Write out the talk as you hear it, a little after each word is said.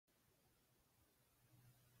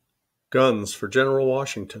Guns for General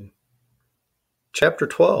Washington. Chapter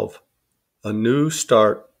 12. A New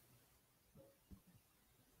Start.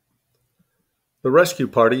 The rescue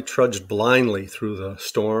party trudged blindly through the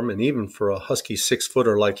storm, and even for a husky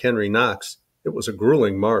six-footer like Henry Knox, it was a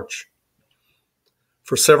grueling march.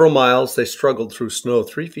 For several miles, they struggled through snow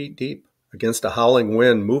 3 feet deep, against a howling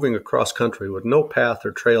wind moving across country with no path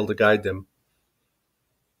or trail to guide them.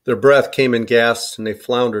 Their breath came in gasps, and they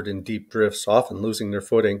floundered in deep drifts, often losing their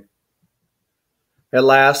footing. At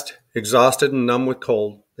last, exhausted and numb with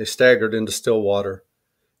cold, they staggered into still water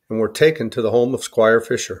and were taken to the home of Squire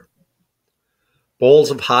Fisher. Bowls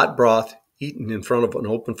of hot broth, eaten in front of an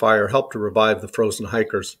open fire, helped to revive the frozen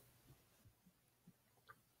hikers.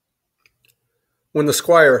 When the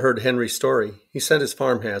squire heard Henry's story, he sent his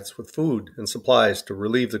farmhands with food and supplies to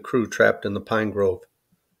relieve the crew trapped in the pine grove.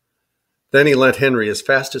 Then he lent Henry his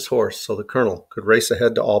fastest horse so the colonel could race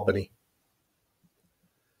ahead to Albany.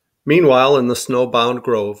 Meanwhile, in the snow-bound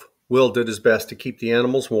grove, Will did his best to keep the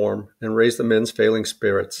animals warm and raise the men's failing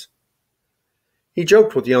spirits. He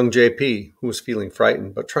joked with young J.P., who was feeling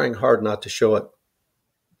frightened, but trying hard not to show it.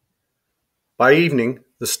 By evening,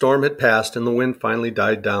 the storm had passed and the wind finally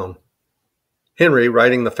died down. Henry,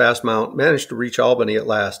 riding the fast mount, managed to reach Albany at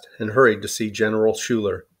last and hurried to see General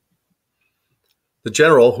Schuyler. The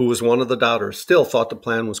general, who was one of the doubters, still thought the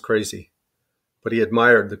plan was crazy, but he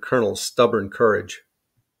admired the colonel's stubborn courage.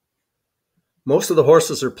 "Most of the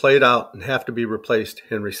horses are played out and have to be replaced,"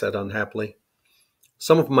 Henry said unhappily.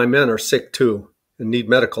 "Some of my men are sick too and need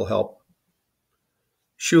medical help."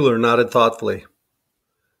 Schuyler nodded thoughtfully.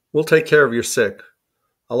 "We'll take care of your sick.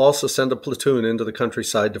 I'll also send a platoon into the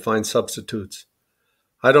countryside to find substitutes.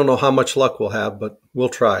 I don't know how much luck we'll have, but we'll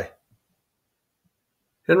try."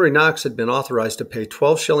 Henry Knox had been authorized to pay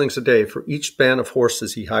 12 shillings a day for each band of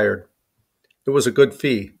horses he hired. It was a good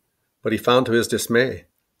fee, but he found to his dismay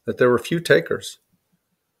that there were few takers.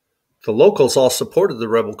 The locals all supported the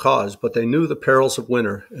rebel cause, but they knew the perils of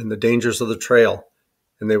winter and the dangers of the trail,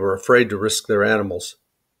 and they were afraid to risk their animals.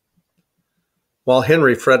 While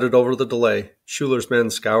Henry fretted over the delay, Schuyler's men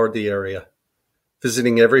scoured the area,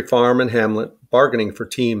 visiting every farm and hamlet, bargaining for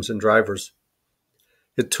teams and drivers.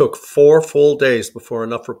 It took 4 full days before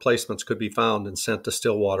enough replacements could be found and sent to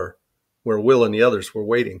Stillwater, where Will and the others were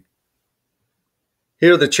waiting.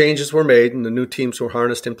 Here the changes were made and the new teams were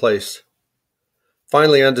harnessed in place.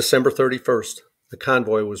 Finally, on December 31st, the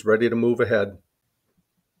convoy was ready to move ahead.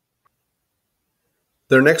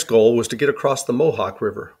 Their next goal was to get across the Mohawk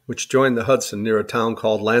River, which joined the Hudson near a town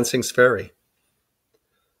called Lansing's Ferry.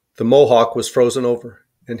 The Mohawk was frozen over,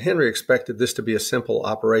 and Henry expected this to be a simple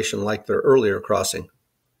operation like their earlier crossing.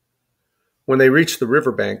 When they reached the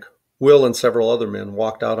riverbank, Will and several other men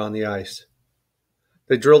walked out on the ice.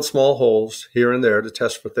 They drilled small holes here and there to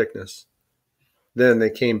test for thickness. Then they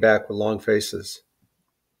came back with long faces.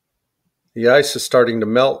 "The ice is starting to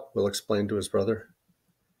melt," Will explained to his brother.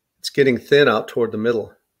 "It's getting thin out toward the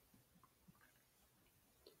middle."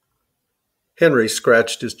 Henry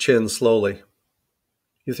scratched his chin slowly.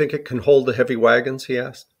 "You think it can hold the heavy wagons?" he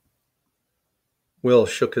asked. Will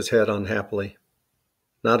shook his head unhappily.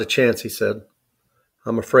 "Not a chance," he said.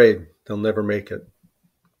 "I'm afraid they'll never make it."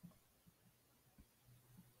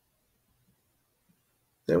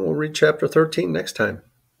 And we'll read chapter 13 next time.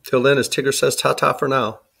 Till then, as Tigger says, ta-ta for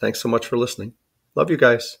now. Thanks so much for listening. Love you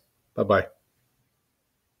guys. Bye-bye.